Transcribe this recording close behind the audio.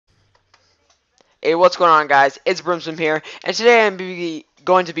Hey, what's going on, guys? It's Brimswim here, and today I'm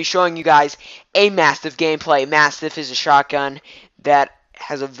going to be showing you guys a Mastiff gameplay. Mastiff is a shotgun that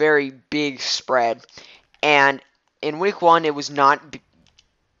has a very big spread, and in week 1 it was not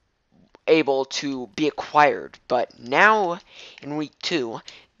able to be acquired, but now in week 2,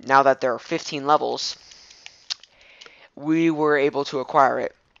 now that there are 15 levels, we were able to acquire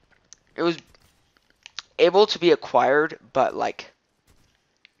it. It was able to be acquired, but like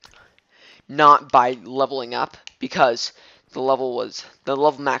not by leveling up, because the level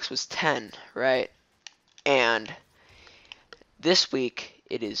max was 10, right? And this week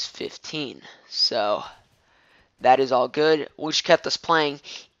it is 15. So that is all good, which kept us playing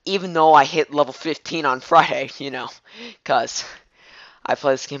even though I hit level 15 on Friday, cuz I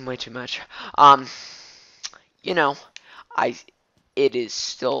play this game way too much. You know, I it is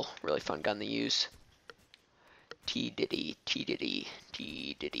still really fun gun to use. T diddy, T diddy,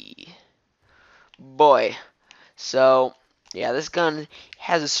 T diddy. Boy. So, yeah, this gun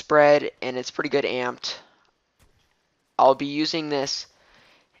has a spread, and it's pretty good amped. I'll be using this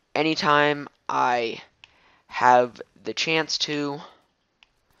anytime I have the chance to.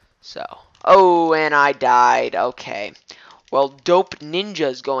 So, oh, and I died. Okay. Well, Dope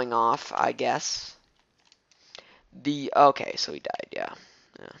Ninja's going off, I guess. Okay, so he died, yeah.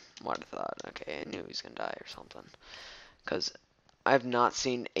 What I thought. Okay, I knew he was going to die or something. Because I've not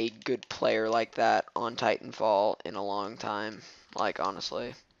seen a good player like that on Titanfall in a long time. Like,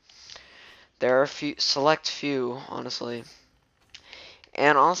 honestly. There are a select few, honestly.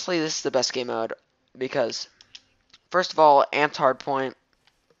 And honestly, this is the best game mode. Because, first of all, Amped Hardpoint.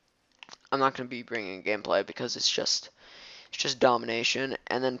 I'm not going to be bringing gameplay because it's just domination.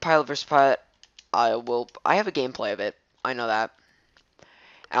 And then Pilot vs. Pilot, I have a gameplay of it. I know that.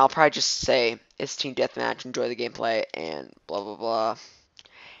 And I'll probably just say it's team deathmatch, enjoy the gameplay, and blah blah blah.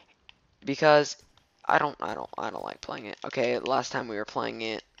 Because I don't like playing it. Okay, last time we were playing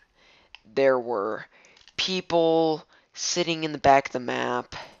it, there were people sitting in the back of the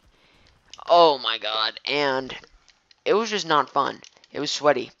map. Oh my god, and it was just not fun. It was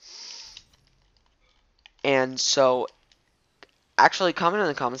sweaty. And so actually comment in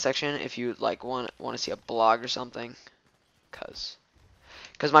the comment section if you like want to see a blog or something, cuz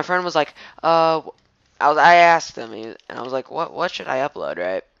my friend was like, I asked him, and I was like, what should I upload,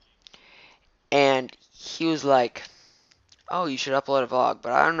 right? And he was like, oh, you should upload a vlog,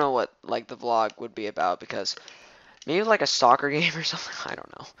 but I don't know what like the vlog would be about, because maybe like a soccer game or something. I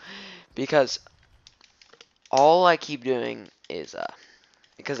don't know, because all I keep doing is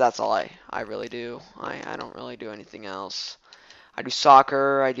because that's all I really do. I don't really do anything else. I do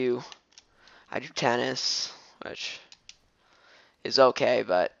soccer, I do tennis, which is okay,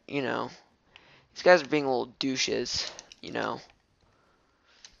 but these guys are being little douches, They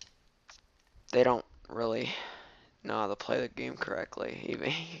don't really know how to play the game correctly.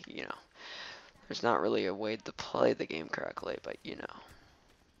 Even, there's not really a way to play the game correctly, but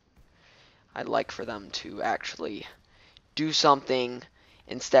I'd like for them to actually do something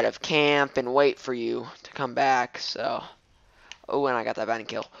instead of camp and wait for you to come back. So, oh, and I got that batting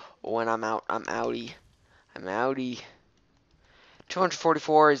kill. Oh, and I'm out. I'm outie. I'm outie.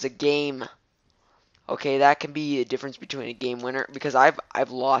 244 is a game. Okay, that can be a difference between a game winner, because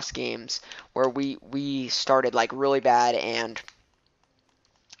I've lost games where we started like really bad and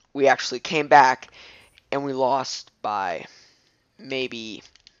we actually came back and we lost by maybe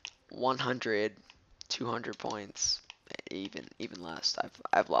 100, 200 points, even less.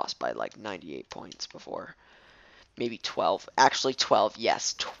 I've lost by like 98 points before. Maybe 12. Actually 12.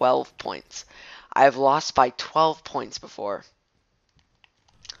 Yes, 12 points. I've lost by 12 points before.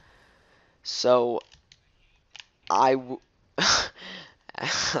 So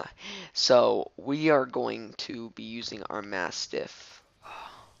so we are going to be using our Mastiff.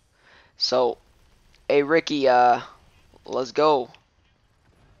 So, hey Ricky, let's go.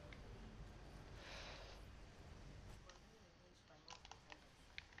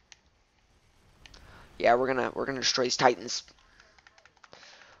 Yeah, we're gonna destroy these Titans.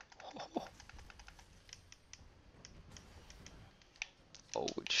 Oh,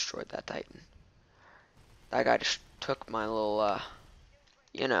 we destroyed that Titan. That guy just took my little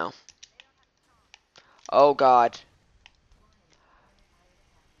you know. Oh god.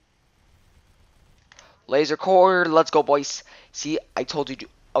 Laser core, let's go, boys. See, I told you to.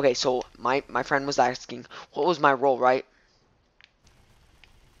 Okay, so my friend was asking what was my role, right?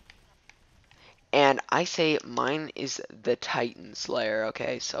 And I say mine is the Titan Slayer,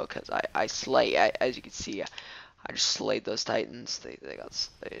 okay? So, because I slay, as you can see, I just slayed those Titans. They got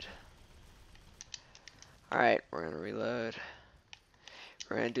slayed. Alright, we're gonna reload.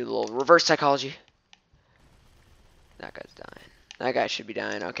 We're gonna do a little reverse psychology. That guy's dying. That guy should be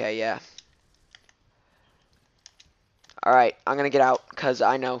dying. Okay, yeah. Alright, I'm gonna get out, because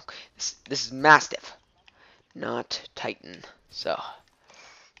I know this is Mastiff, not Titan. So,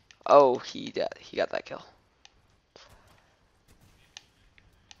 oh, he got that kill.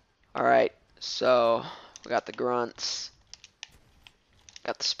 Alright, so, we got the grunts,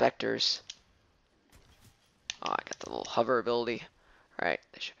 got the specters. Oh, I got the little hover ability. Alright,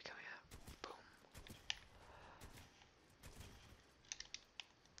 they should be coming out. Boom.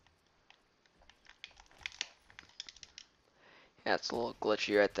 Yeah, it's a little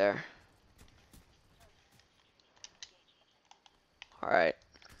glitchy right there. Alright.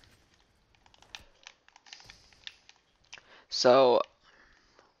 So,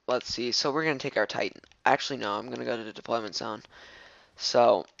 let's see. So, we're going to take our Titan. Actually, no, I'm going to go to the deployment zone.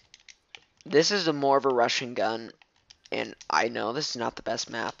 So, this is more of a rushing gun. And I know this is not the best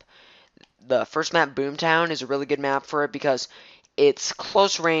map. The first map, Boomtown, is a really good map for it because it's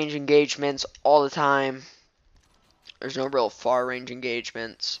close range engagements all the time. There's no real far range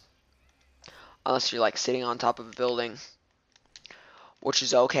engagements unless you're like sitting on top of a building, which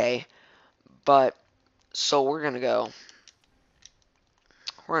is okay. But so we're gonna go.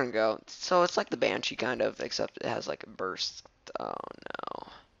 So it's like the Banshee kind of, except it has like a burst. Oh no,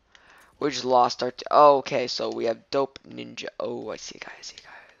 we just lost our. Oh, okay, so we have Dope Ninja. Oh, I see a guy. I see a guy.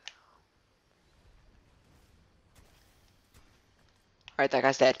 Alright, that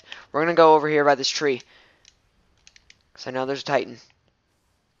guy's dead. We're gonna go over here by this tree. Because I know there's a Titan.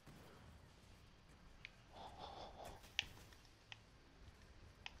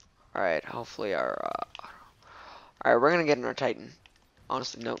 Alright, hopefully our... Alright, we're gonna get in our Titan.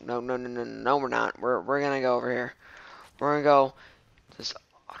 Honestly, no, we're not. We're gonna go over here. We're gonna go this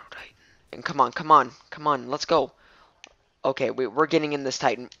auto Titan. And come on, let's go. Okay, we're getting in this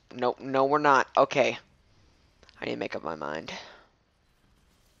Titan. No, we're not. Okay. I need to make up my mind.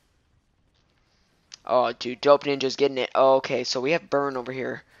 Oh, dude, Dope Ninja's getting it. Oh, okay, so we have Burn over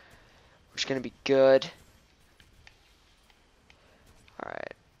here, which is gonna be good.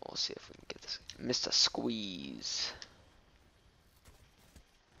 Alright, we'll see if we can get this. Missed a squeeze.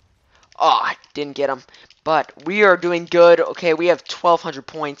 Oh, I didn't get him. But we are doing good. Okay, we have 1,200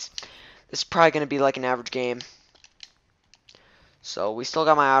 points. This is probably going to be like an average game. So, we still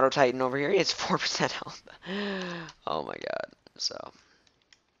got my Auto Titan over here. He has 4% health. Oh my god. So,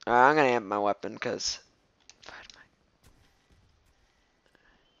 I'm going to amp my weapon because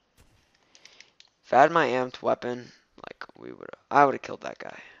if I had my amped weapon, like, I would have killed that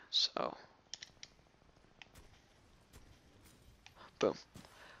guy. So, boom.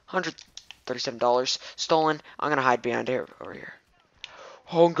 $137 stolen. I'm going to hide behind here over here.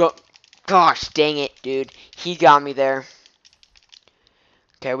 Oh, gosh, dang it, dude. He got me there.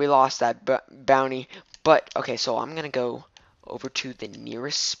 Okay, we lost that bounty. But, okay, so I'm going to go over to the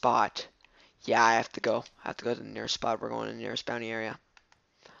nearest spot. Yeah, I have to go. I have to go to the nearest spot. We're going to the nearest bounty area.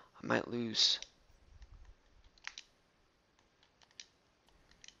 I might lose.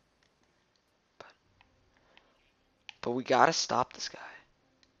 But we got to stop this guy.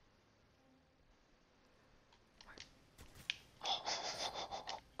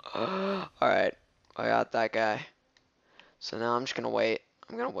 Alright, I got that guy. So now I'm just going to wait.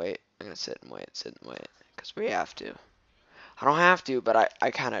 I'm going to wait. I'm going to sit and wait. Because we have to. I don't have to, but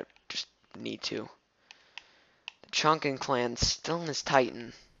I kind of just need to. The Chunkin clan's still in this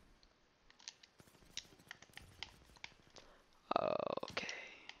Titan. Okay.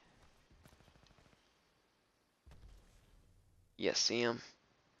 Yes, see him.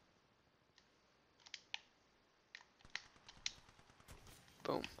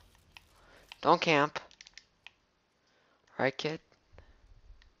 Boom. Don't camp. Right, kid?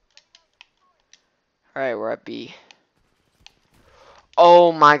 Alright, we're at B.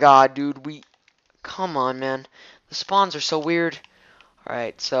 Oh my god, dude. Come on, man. The spawns are so weird.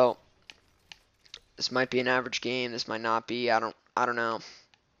 Alright, so this might be an average game. This might not be. I don't know.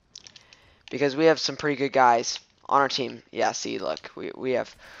 Because we have some pretty good guys on our team. Yeah, see, look. We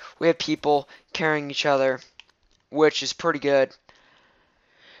have people carrying each other, which is pretty good.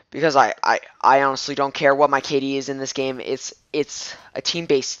 Because I honestly don't care what my KD is in this game. It's a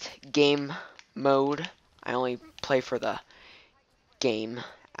team-based game mode. I only play for the game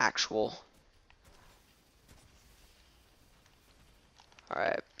actual.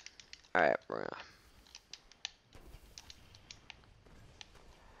 Alright, we're gonna.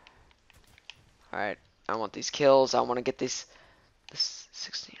 Alright, I want these kills. I want to get this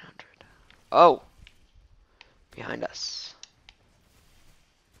 1600. Oh, behind us.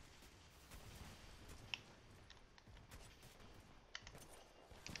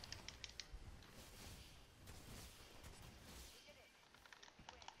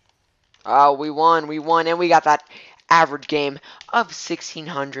 Oh, we won, and we got that average game of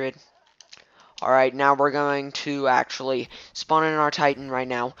 1600. Alright, now we're going to actually spawn in our Titan right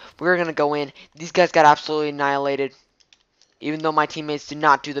now. We're going to go in. These guys got absolutely annihilated. Even though my teammates did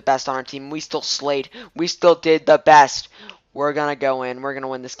not do the best on our team, we still slayed. We still did the best. We're going to go in. We're going to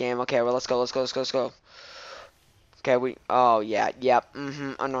win this game. Okay, well, let's go, let's go, let's go, let's go. Okay, oh, yeah, yep,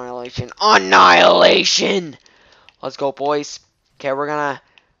 annihilation. Annihilation! Let's go, boys. Okay, we're going to,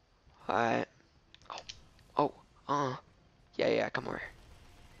 alright. Oh, yeah, come over.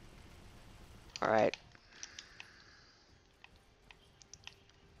 Alright.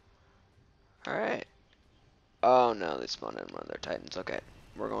 Alright. Oh no, they spawned in one of their Titans. Okay.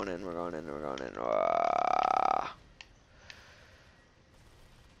 We're going in, we're going in, we're going in.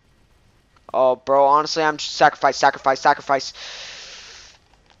 Oh, bro, honestly, I'm just sacrifice. Sacrifice.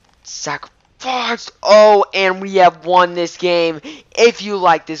 Oh, and we have won this game. If you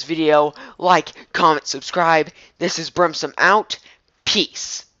like this video, like, comment, subscribe. This is Brimsome out.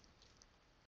 Peace.